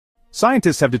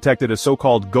Scientists have detected a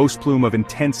so-called ghost plume of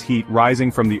intense heat rising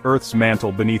from the Earth's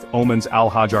mantle beneath Oman's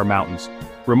Hajar Mountains.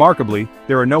 Remarkably,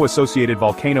 there are no associated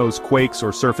volcanoes, quakes,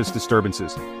 or surface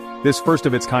disturbances. This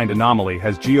first-of-its-kind anomaly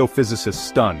has geophysicists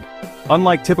stunned.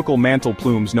 Unlike typical mantle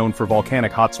plumes known for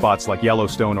volcanic hotspots like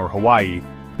Yellowstone or Hawaii,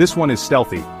 this one is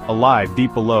stealthy, alive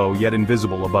deep below yet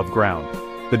invisible above ground.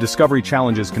 The discovery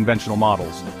challenges conventional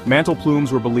models. Mantle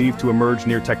plumes were believed to emerge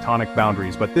near tectonic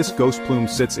boundaries, but this ghost plume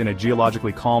sits in a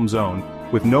geologically calm zone,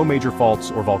 with no major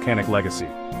faults or volcanic legacy.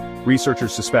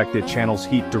 Researchers suspect it channels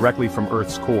heat directly from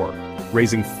Earth's core,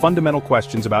 raising fundamental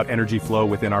questions about energy flow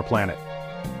within our planet.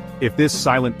 If this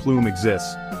silent plume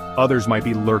exists, others might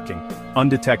be lurking,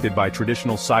 undetected by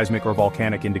traditional seismic or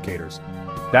volcanic indicators.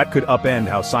 That could upend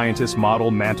how scientists model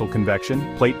mantle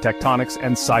convection, plate tectonics,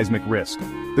 and seismic risk.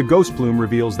 The ghost plume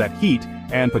reveals that heat,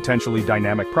 and potentially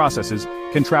dynamic processes,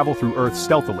 can travel through Earth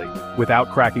stealthily, without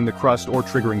cracking the crust or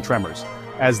triggering tremors.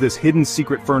 As this hidden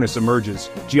secret furnace emerges,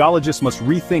 geologists must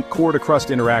rethink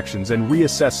core-to-crust interactions and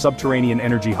reassess subterranean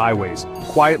energy highways,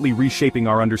 quietly reshaping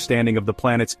our understanding of the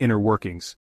planet's inner workings.